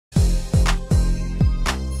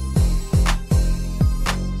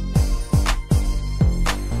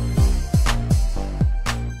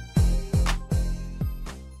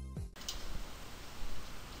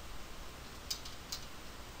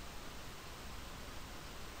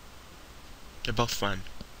They're both fun.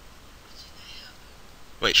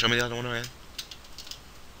 Wait, show me the other one again.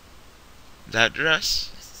 That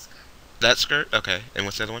dress? That skirt? Okay. And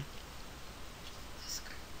what's the other one?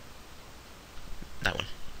 That one.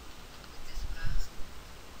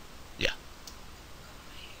 Yeah.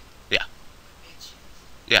 Yeah.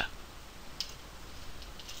 Yeah.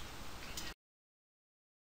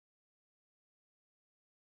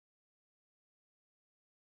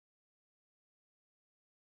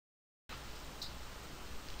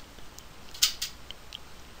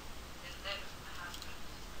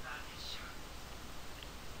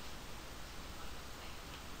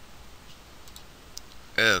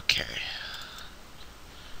 Okay.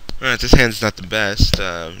 Alright, this hand's not the best.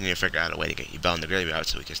 We need to figure out a way to get Yubel in the graveyard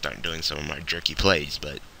so we can start doing some of our jerky plays,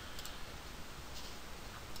 but...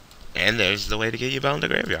 And there's the way to get Yubel in the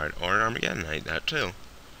graveyard, or Armageddon Night, that too.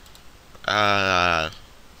 Uh...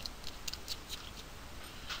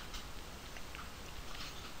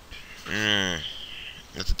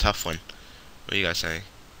 That's a tough one. What do you guys say?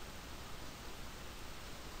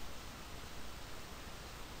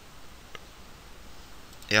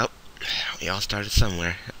 Yep. We all started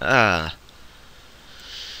somewhere.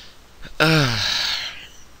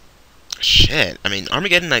 Shit. I mean,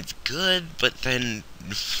 Armageddon Night's good, but then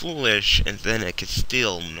foolish, and then it could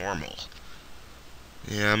still normal.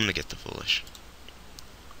 Yeah, I'm gonna get the foolish.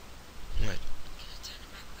 What?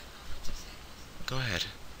 Go ahead.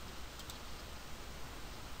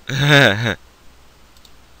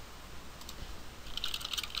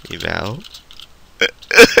 Eval.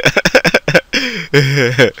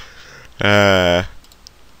 And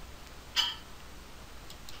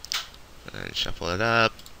shuffle it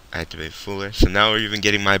up. Activate foolish. So now we're even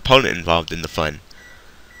getting my opponent involved in the fun.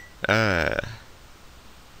 Up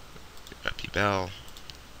Yubel.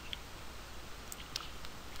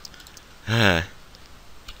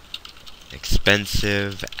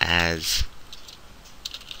 Expensive as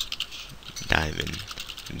diamond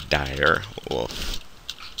dire wolf.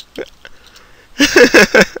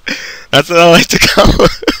 That's what I like to call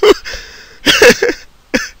it.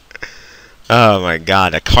 Oh my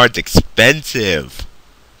god, that card's expensive.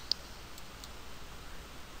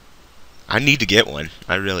 I need to get one.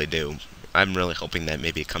 I really do. I'm really hoping that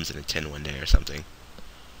maybe it comes in a tin one day or something.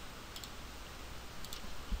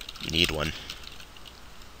 Need one.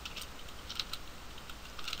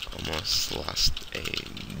 Almost lost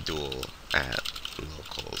a duel at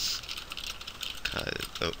locals.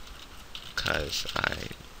 Cause I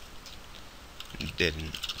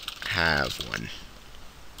didn't have one.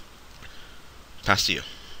 Pass to you.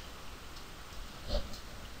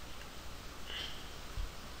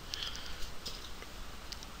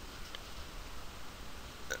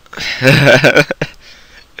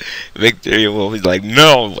 Victory Wolf is like,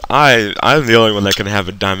 no, I'm the only one that can have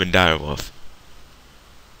a diamond dire wolf.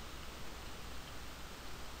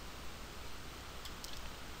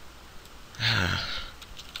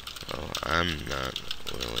 Well, I'm not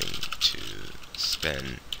willing to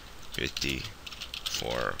spend 50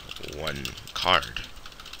 for one card.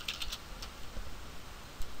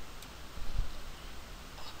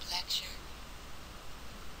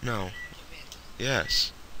 No.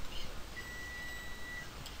 Yes.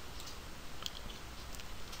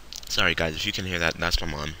 Sorry guys, if you can hear that, that's my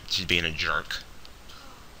mom. She's being a jerk.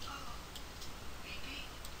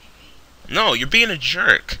 No, you're being a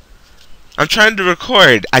jerk. I'm trying to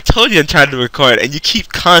record. I told you I'm trying to record, and you keep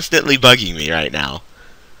constantly bugging me right now.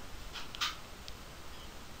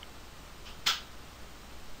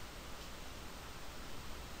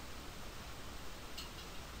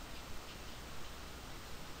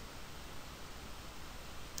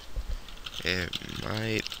 It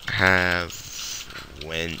might have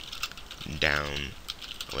went down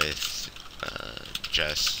with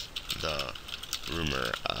just the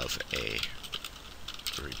rumor of a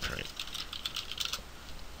reprint.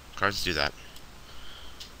 Cards do that.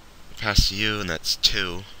 Pass to you, and that's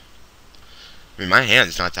 2. I mean, my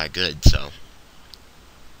hand's not that good, so...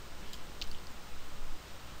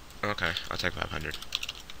 Okay, I'll take 500.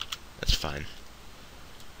 That's fine.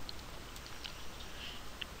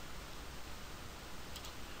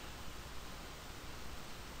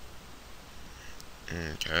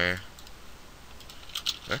 Okay.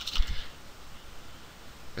 Huh?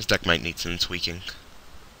 This deck might need some tweaking.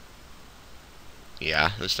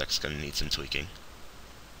 Yeah, this deck's gonna need some tweaking.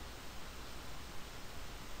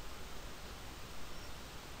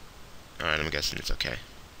 Alright, I'm guessing it's okay.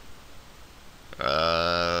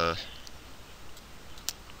 I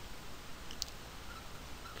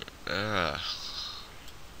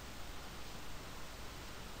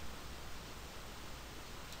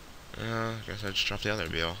guess I just dropped the other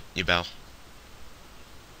Yubel.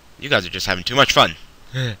 You guys are just having too much fun.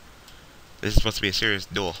 This is supposed to be a serious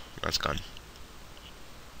duel. That's gone.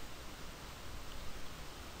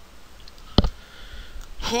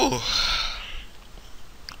 Whew.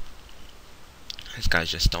 This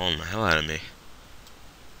guy's just stalling the hell out of me.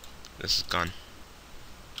 This is gone.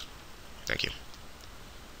 Thank you.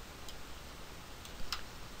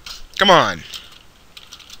 Come on!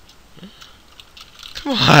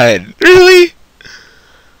 Come on! Really?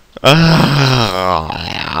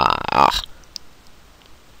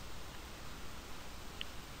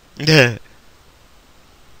 Yeah.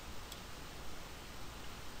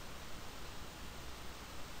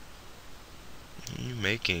 What are you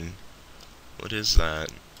making? What is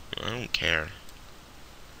that? I don't care.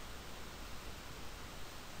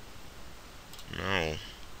 No.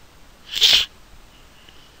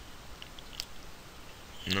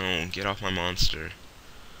 No, get off my monster.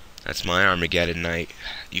 That's my Armageddon Knight.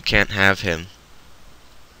 You can't have him.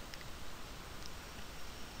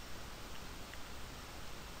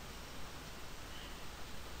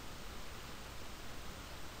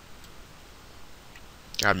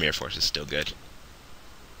 God, Mirror Force is still good.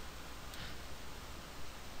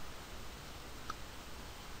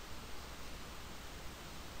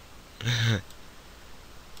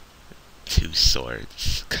 Two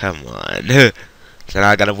swords. Come on. So now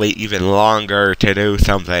I gotta wait even longer to do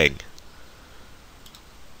something.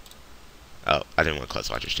 Oh, I didn't want to close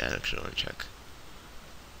watcher stat. Actually, let me check.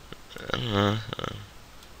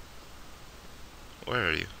 Where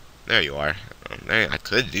are you? There you are. I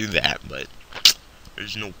could do that, but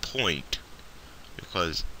there's no point.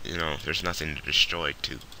 Because, you know, there's nothing to destroy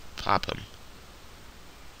to pop him.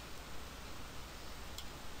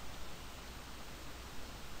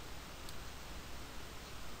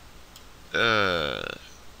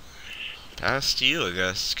 Pass to you, I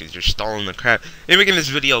guess, because you're stalling the crap. You're making this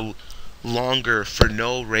video longer for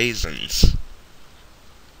no reasons.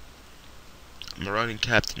 I'm a running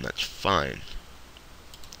captain, that's fine.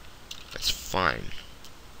 That's fine.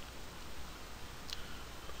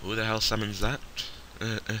 Who the hell summons that?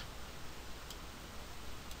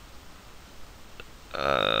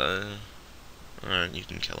 Alright, you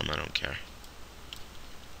can kill him, I don't care.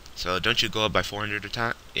 So, don't you go up by 400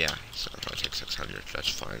 attack? Yeah, so I'll take 600, that's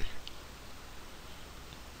fine.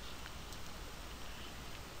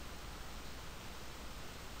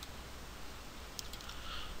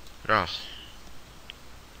 Oh.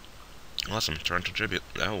 Awesome, Torrential Tribute.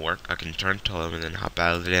 That'll work. I can Torrential him and then hop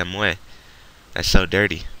out of the damn way. That's so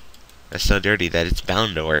dirty. That's so dirty that it's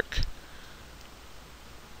bound to work.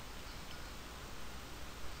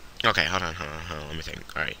 Okay, hold on, let me think.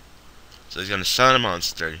 Alright. So he's gonna summon a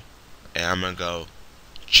monster, and I'm gonna go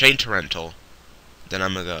Chain Torrential, then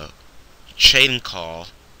I'm gonna go Chain Call,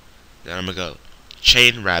 then I'm gonna go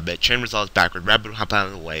Chain Rabbit. Chain resolves backward, Rabbit will hop out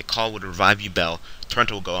of the way, Call would revive Yubel,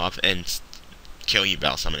 Torrential will go off and kill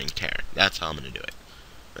Yubel, summoning Terror. That's how I'm gonna do it.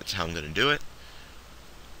 That's how I'm gonna do it.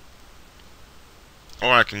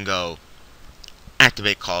 Or I can go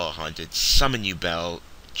activate Call Haunted, summon Yubel,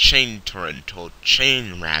 Chain Torrential,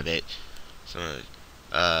 Chain Rabbit, so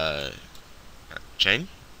Chain?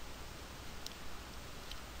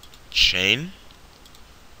 Chain?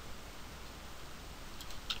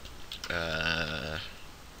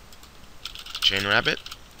 Chain Rabbit?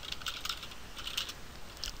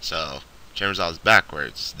 So, Chain resolves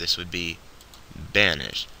backwards. This would be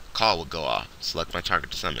banished. Call would go off. Select my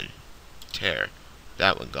target to summon. Tear.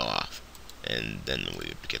 That would go off. And then we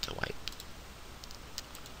would get the wipe.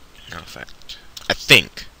 No effect. I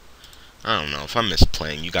think. I don't know. If I'm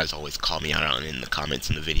misplaying, you guys always call me out on in the comments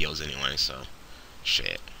and the videos anyway, so.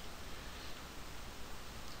 Shit.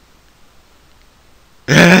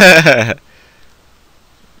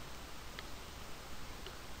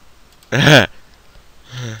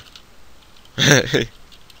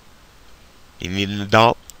 You need an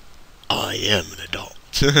adult? I am an adult.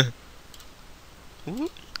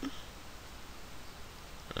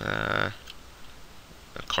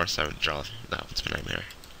 Of course I would draw. That was my nightmare.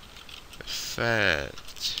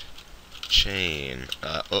 Effect. Chain.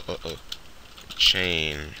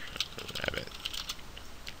 Chain. Rabbit.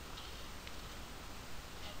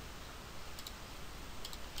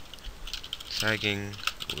 Tagging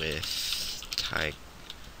with tag.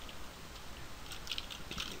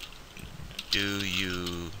 Do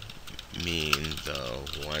you mean the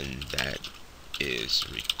one that is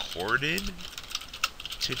recorded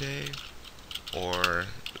today, or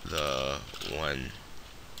the one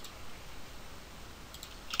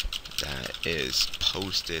that is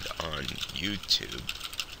posted on YouTube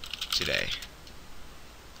today?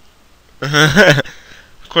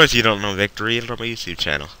 Of course you don't know Victory, it's on my YouTube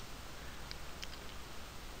channel.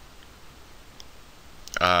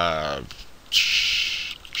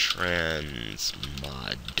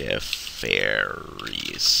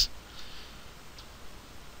 Transmodifaries.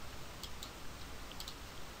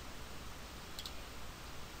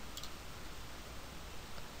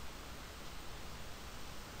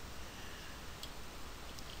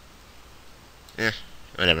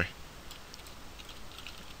 Whatever.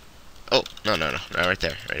 Oh, no, right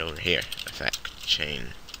there, right over here. Effect, chain.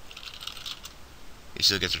 You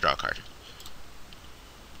still get to draw a card.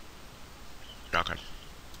 Draw a card.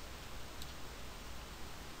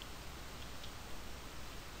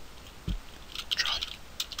 Draw.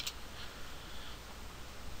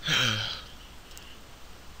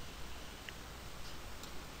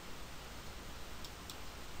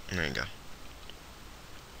 There you go.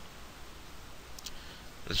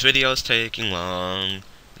 This video is taking long.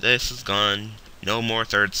 This is gone. No more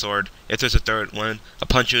third sword. If there's a third one, I'll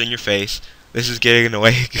punch you in your face. This is getting in the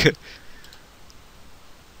way.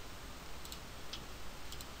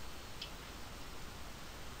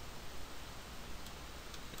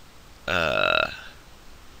 I'll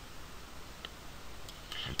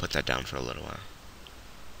put that down for a little while.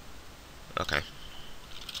 Okay.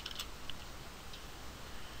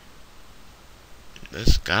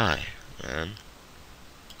 This guy, man.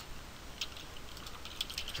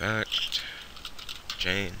 Effect,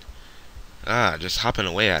 chain. Just hopping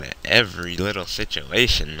away out of every little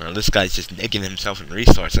situation. This guy's just negging himself in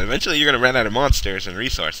resources. Eventually you're gonna run out of monsters and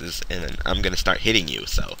resources, and then I'm gonna start hitting you,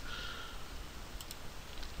 so.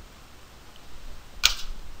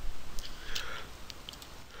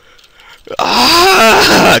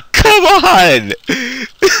 Come on!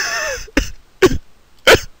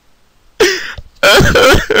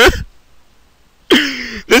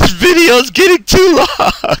 This video's getting too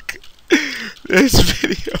long! This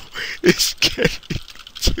video is getting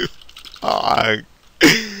too long.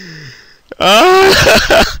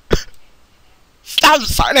 Stop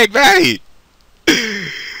starting me!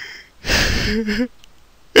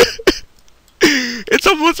 It's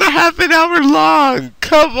almost a half an hour long!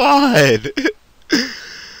 Come on!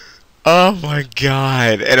 Oh my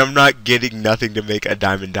god. And I'm not getting nothing to make a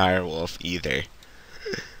diamond direwolf either.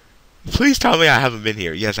 Please tell me I haven't been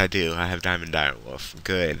here. Yes, I do. I have diamond direwolf.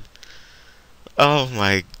 Good. Oh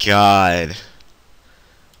my god.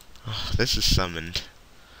 Oh, this is summoned.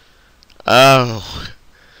 Oh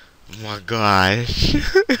my gosh.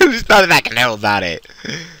 There's nothing I can know about it.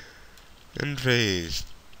 Unfazed.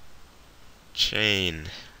 Chain.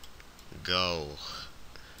 Go.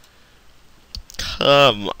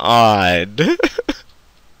 Come on.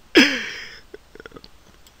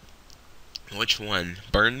 Which one?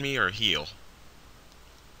 Burn me or heal?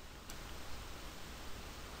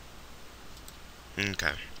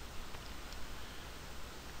 Okay.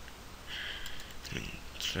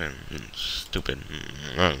 Stupid.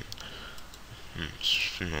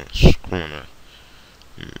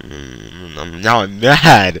 Now I'm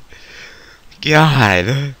mad.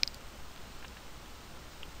 God.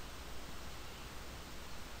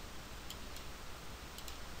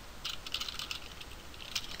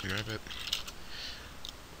 Rabbit.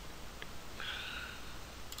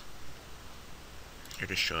 You're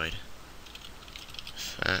destroyed.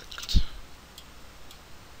 Effect.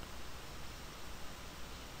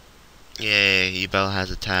 Yay, Yubel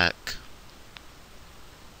has attack.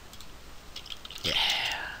 Yeah.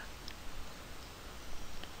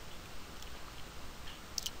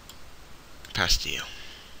 Pass to you.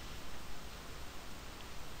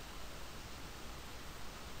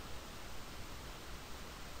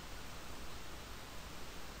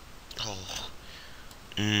 Oh.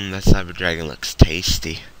 That Cyber Dragon looks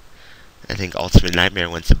tasty. I think Ultimate Nightmare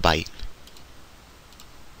wants a bite.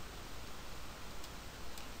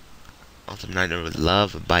 Ultimate Nightmare would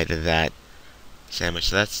love a bite of that sandwich.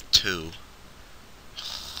 So that's 2.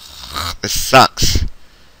 This sucks.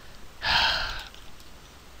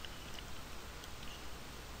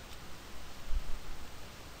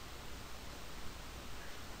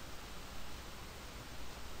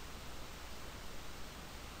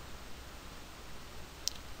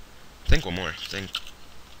 Think one more. Think.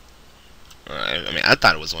 I mean, I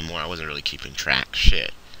thought it was one more. I wasn't really keeping track.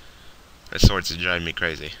 Shit. That sword's driving me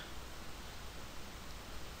crazy.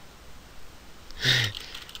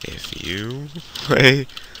 If you play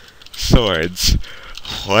swords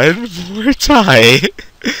one more time,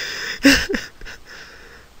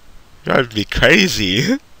 drive me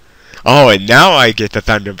crazy. Oh, and now I get the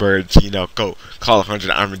Thunderbirds. You know, go call 100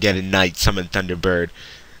 Armageddon Knight, summon Thunderbird.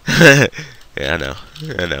 Yeah, I know.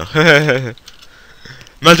 I know.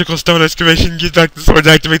 Magical stone excavation, get back the sword,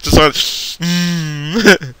 activate the sword.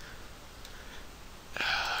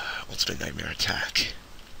 Ultimate Nightmare attack.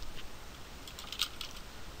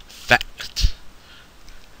 effect.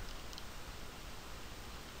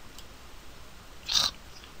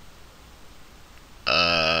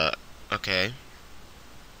 Okay.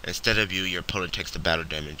 Instead of your opponent takes the battle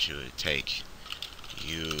damage you would take.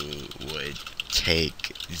 You would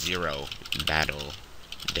take 0 battle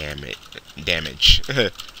damage.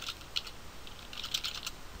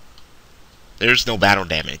 There's no battle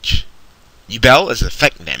damage. Yubel is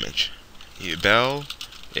effect damage. Yubel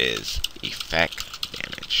is effect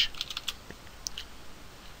damage.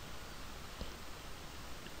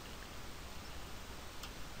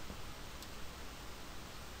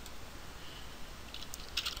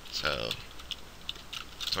 So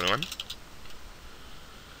 21.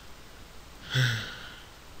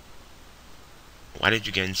 Why did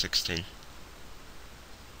you gain 16?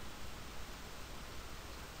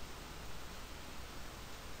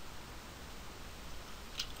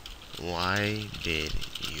 Why did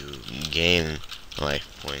you gain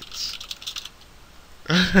life points?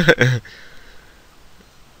 And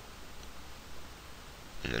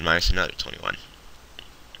then minus another 21.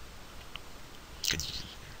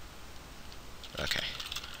 Okay.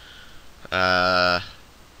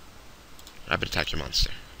 Rapid attack your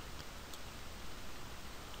monster.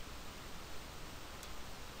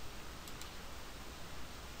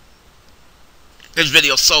 This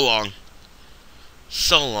video's so long.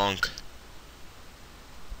 So long.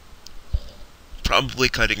 Probably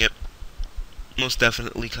cutting it. Most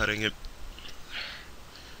definitely cutting it.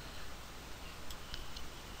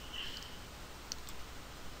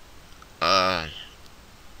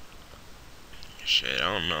 Shit,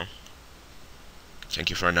 I don't know. Thank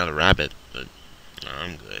you for another rabbit, but no,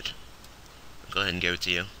 I'm good. Go ahead and give it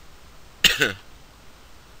to you.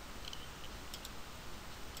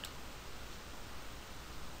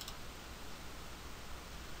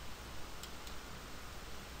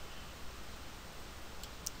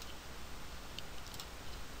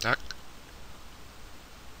 Duck.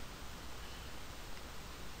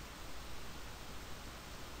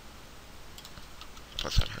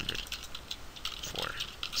 Plus 100 for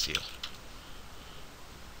seal.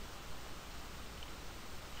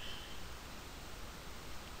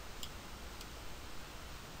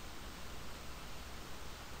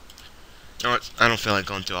 You know what? I don't feel like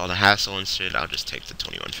going through all the hassle and shit. I'll just take the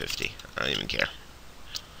 2150. I don't even care.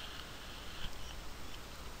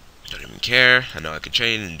 Don't even care. I know I could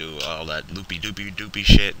chain and do all that loopy doopy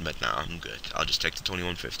shit, but nah, I'm good. I'll just take the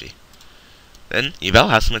 2150. Then Yubel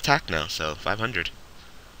has some attack now, so 500.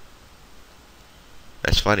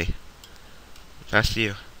 That's funny. Pass to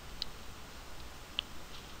you.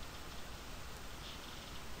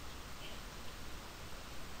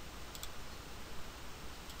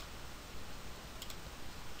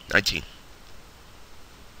 $19.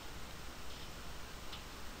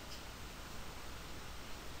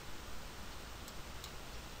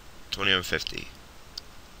 $21.50.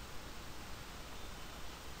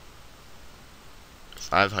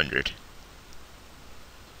 $500.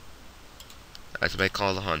 Activate Call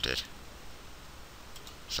of the Haunted.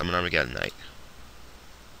 Summon Armageddon Knight.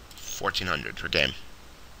 $1,400 for game.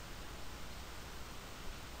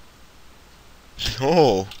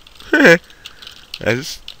 Oh!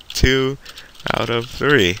 That's 2 out of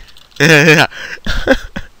 3.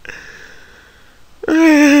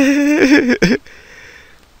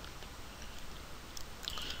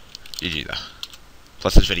 GG though.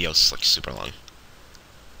 Plus this video's like super long.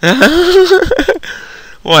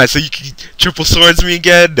 What? So you can triple swords me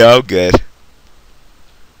again? No, good.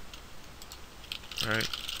 Alright.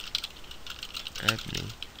 Add me.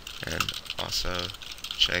 And also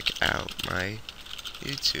check out my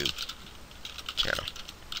YouTube channel.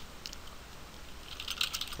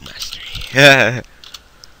 Mastery.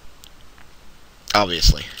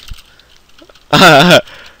 Obviously.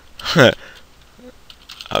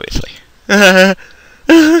 Obviously.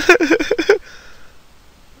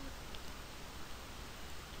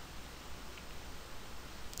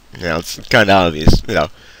 Yeah, it's kind of obvious, you know.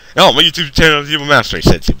 Oh, my YouTube channel is Yubel Mastery,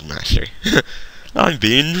 said Yubel Mastery. I'm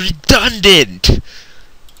being redundant!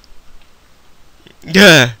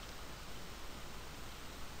 Yeah.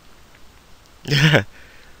 Yeah.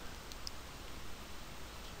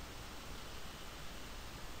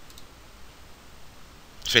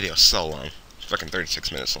 This video's so long. It's fucking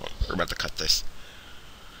 36 minutes long. We're about to cut this.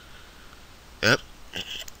 Yep.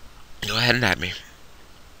 Go ahead and at me.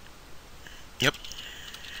 Yep.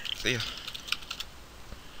 See ya.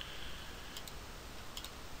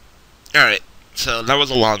 Alright, so that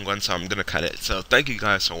was a long one, so I'm gonna cut it. So thank you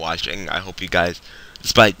guys for watching. I hope you guys,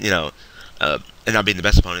 despite, you know, and not being the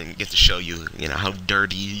best opponent, get to show you, you know, how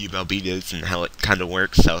dirty Yubel Beat is and how it kind of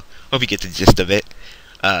works. So hope you get the gist of it.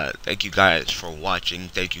 Thank you guys for watching.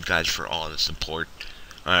 Thank you guys for all the support.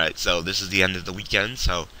 Alright, so this is the end of the weekend,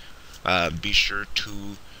 so be sure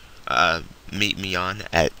to meet me on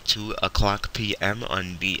at 2 o'clock p.m.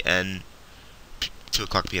 on DN, 2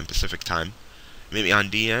 o'clock p.m. Pacific time. Meet me on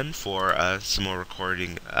DN for some more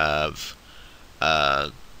recording of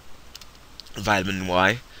Vitamin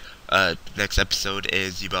Y. Next episode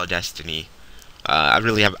is Yubel Destiny. I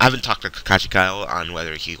haven't talked to Kakashi Kyle on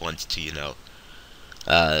whether he wants to,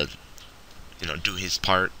 do his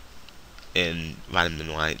part in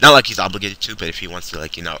Vitamin Y. Not like he's obligated to, but if he wants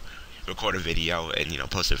to, record a video and,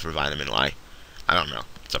 post it for Vitamin Y. I don't know.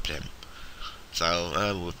 It's up to him.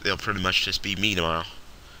 So, it'll pretty much just be me tomorrow.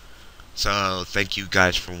 So, thank you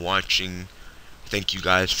guys for watching. Thank you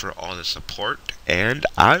guys for all the support. And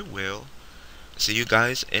I will see you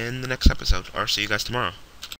guys in the next episode. Or see you guys tomorrow.